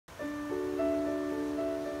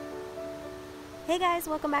Hey guys,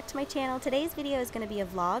 welcome back to my channel. Today's video is going to be a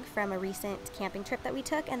vlog from a recent camping trip that we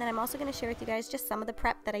took, and then I'm also going to share with you guys just some of the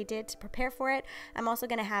prep that I did to prepare for it. I'm also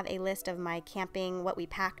going to have a list of my camping, what we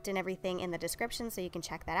packed and everything in the description so you can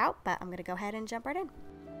check that out, but I'm going to go ahead and jump right in.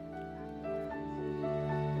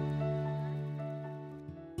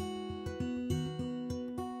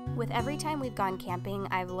 With every time we've gone camping,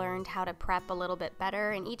 I've learned how to prep a little bit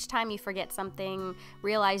better, and each time you forget something,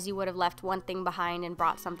 realize you would have left one thing behind and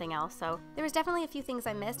brought something else. So there was definitely a few things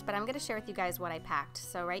I missed, but I'm going to share with you guys what I packed.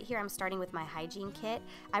 So right here I'm starting with my hygiene kit.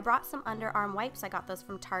 I brought some underarm wipes. I got those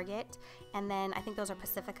from Target, and then I think those are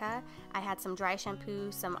Pacifica. I had some dry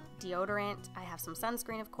shampoo, some deodorant, I have some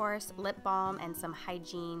sunscreen of course, lip balm, and some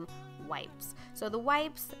hygiene wipes. So the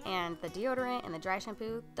wipes and the deodorant and the dry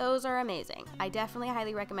shampoo, those are amazing. I definitely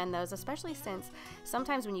highly recommend those, especially since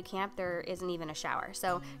sometimes when you camp there isn't even a shower.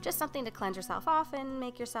 So just something to cleanse yourself off and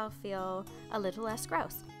make yourself feel a little less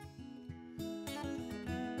gross.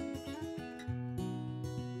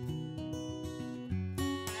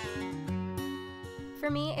 For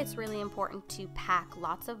me, it's really important to pack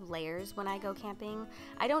lots of layers when I go camping.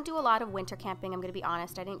 I don't do a lot of winter camping, I'm going to be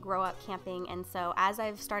honest. I didn't grow up camping, and so as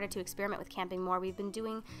I've started to experiment with camping more, we've been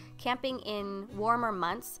doing camping in warmer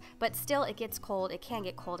months, but still it gets cold. It can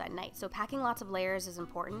get cold at night, so packing lots of layers is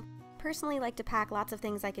important. Personally like to pack lots of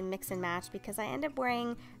things I can mix and match because I end up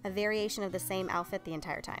wearing a variation of the same outfit the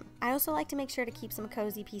entire time. I also like to make sure to keep some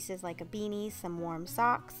cozy pieces like a beanie, some warm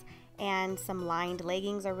socks, and some lined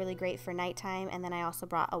leggings are really great for nighttime, and then I also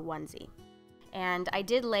brought a onesie. And I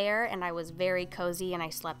did layer, and I was very cozy, and I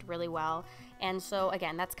slept really well. And so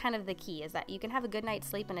again, that's kind of the key, is that you can have a good night's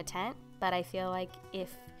sleep in a tent, but I feel like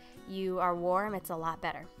if you are warm, it's a lot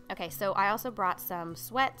better. Okay, so I also brought some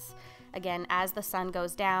sweats. Again, as the sun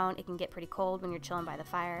goes down, it can get pretty cold when you're chilling by the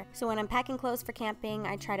fire. So when I'm packing clothes for camping,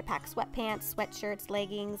 I try to pack sweatpants, sweatshirts,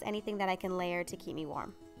 leggings, anything that I can layer to keep me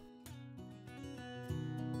warm.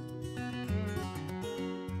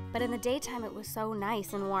 But in the daytime, it was so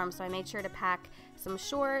nice and warm, so I made sure to pack some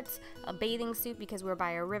shorts, a bathing suit because we were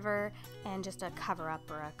by a river, and just a cover-up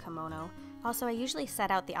or a kimono. Also, I usually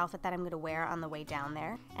set out the outfit that I'm going to wear on the way down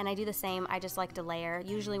there, and I do the same. I just like to layer.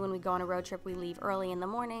 Usually when we go on a road trip, we leave early in the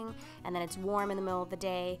morning, and then it's warm in the middle of the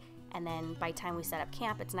day, and then by the time we set up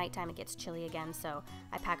camp, it's nighttime, it gets chilly again, so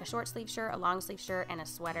I pack a short sleeve shirt, a long sleeve shirt, and a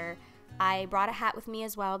sweater. I brought a hat with me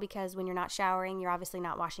as well because when you're not showering, you're obviously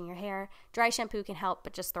not washing your hair. Dry shampoo can help,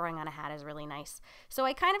 but just throwing on a hat is really nice. So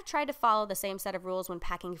I kind of tried to follow the same set of rules when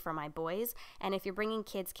packing for my boys, and if you're bringing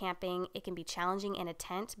kids camping, it can be challenging in a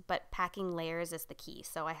tent, but packing layers is the key.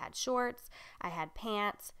 So I had shorts, I had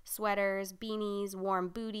pants, sweaters, beanies, warm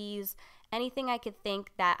booties, anything I could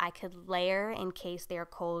think that I could layer in case they are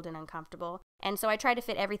cold and uncomfortable. And so I tried to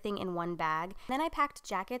fit everything in one bag. Then I packed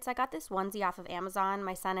jackets. I got this onesie off of Amazon.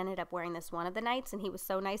 My son ended up wearing this one of the nights, and he was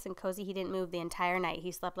so nice and cozy he didn't move the entire night.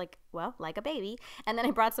 He slept like a baby. And then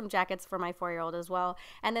I brought some jackets for my 4-year-old as well.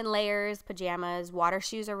 And then layers, pajamas, water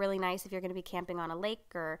shoes are really nice if you're going to be camping on a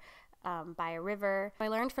lake or by a river. I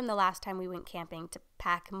learned from the last time we went camping to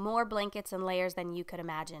pack more blankets and layers than you could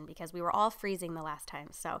imagine because we were all freezing the last time.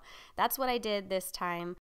 So that's what I did this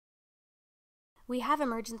time. We have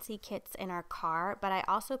emergency kits in our car, but I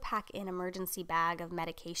also pack an emergency bag of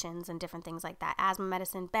medications and different things like that. Asthma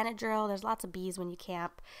medicine, Benadryl, there's lots of bees when you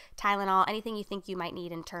camp, Tylenol, anything you think you might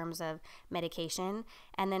need in terms of medication.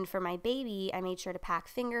 And then for my baby, I made sure to pack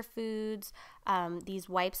finger foods, these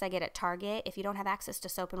wipes I get at Target. If you don't have access to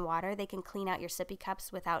soap and water, they can clean out your sippy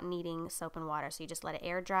cups without needing soap and water. So you just let it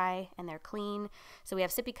air dry and they're clean. So we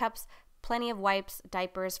have sippy cups, plenty of wipes,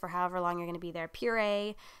 diapers for however long you're going to be there,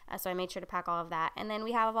 puree, so I made sure to pack all of that. And then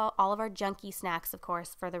we have all of our junky snacks, of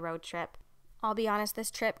course, for the road trip. I'll be honest,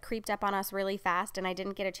 this trip creeped up on us really fast, and I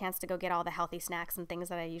didn't get a chance to go get all the healthy snacks and things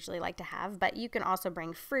that I usually like to have, but you can also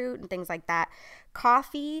bring fruit and things like that.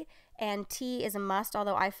 Coffee and tea is a must,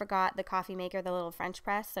 although I forgot the coffee maker, the little French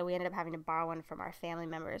press, so we ended up having to borrow one from our family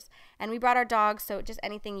members. And we brought our dogs, so just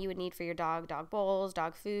anything you would need for your dog bowls,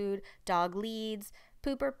 dog food, dog leads,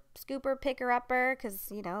 pooper, scooper, picker-upper, because,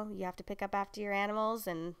 you know, you have to pick up after your animals,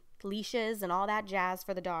 and leashes and all that jazz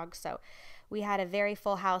for the dogs. So we had a very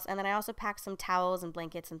full house, and then I also packed some towels and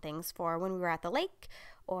blankets and things for when we were at the lake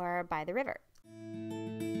or by the river.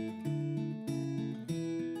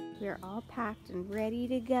 We're all packed and ready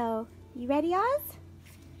to go. You ready, Oz?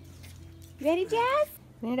 You ready, Jazz?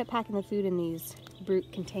 We ended up packing the food in these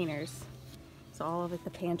brute containers. So all of it, the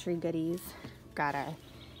pantry goodies. Got a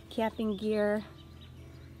camping gear.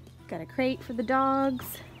 Got a crate for the dogs.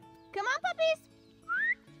 Come on, puppies.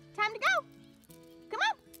 Time to go. Come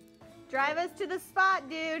on. Drive us to the spot,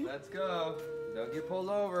 dude. Let's go. Don't get pulled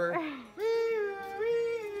over.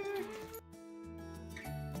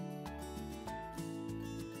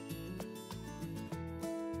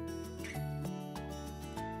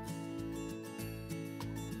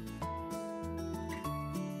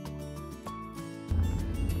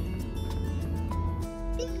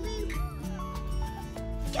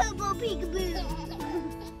 peekaboo.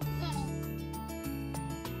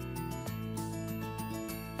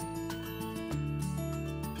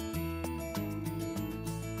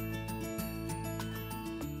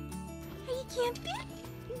 You can't fit.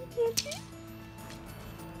 You can't fit.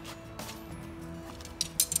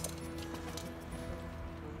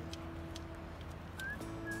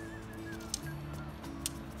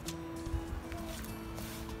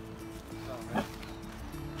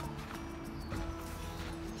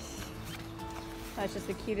 That's just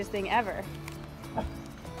the cutest thing ever.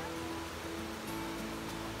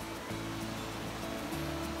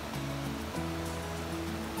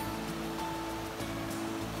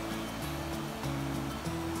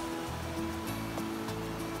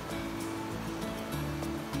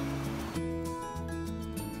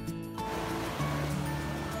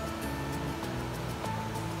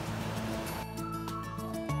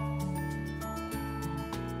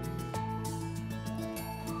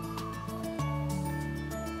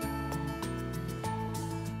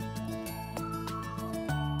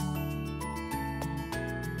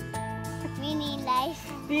 Beanie life.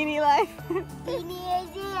 Beanie life. Beanie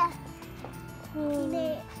Isaiah.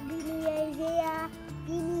 Beanie Isaiah.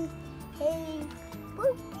 Beanie. Hey.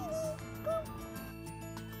 Boop. Beanie. Boop.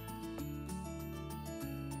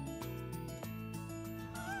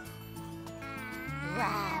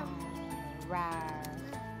 Rawr. Rawr.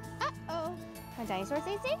 Uh-oh. Want dinosaur,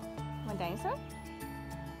 Stacey? Want dinosaur?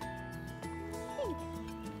 Pink.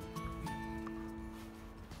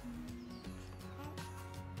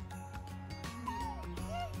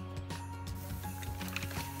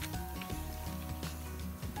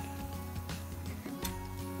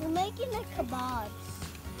 We're making the kebabs.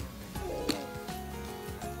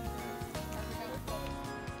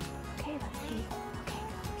 Okay, let's see. Okay,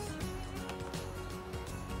 goes.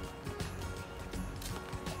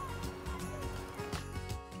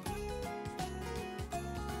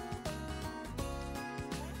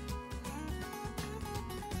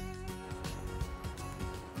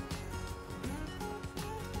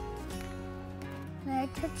 Can I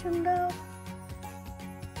touch him though?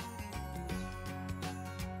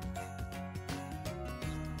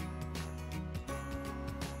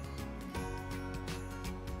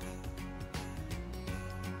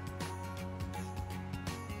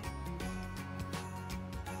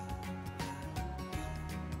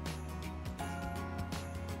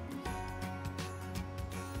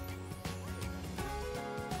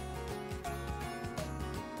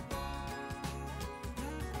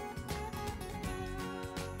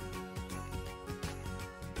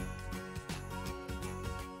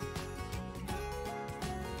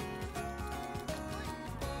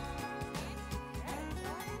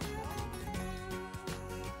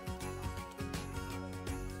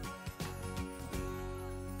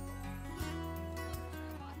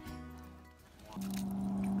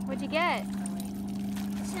 What'd you get?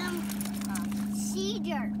 Some sea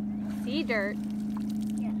dirt. Sea dirt.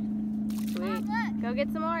 Yeah. Sweet. Go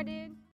get some more, dude.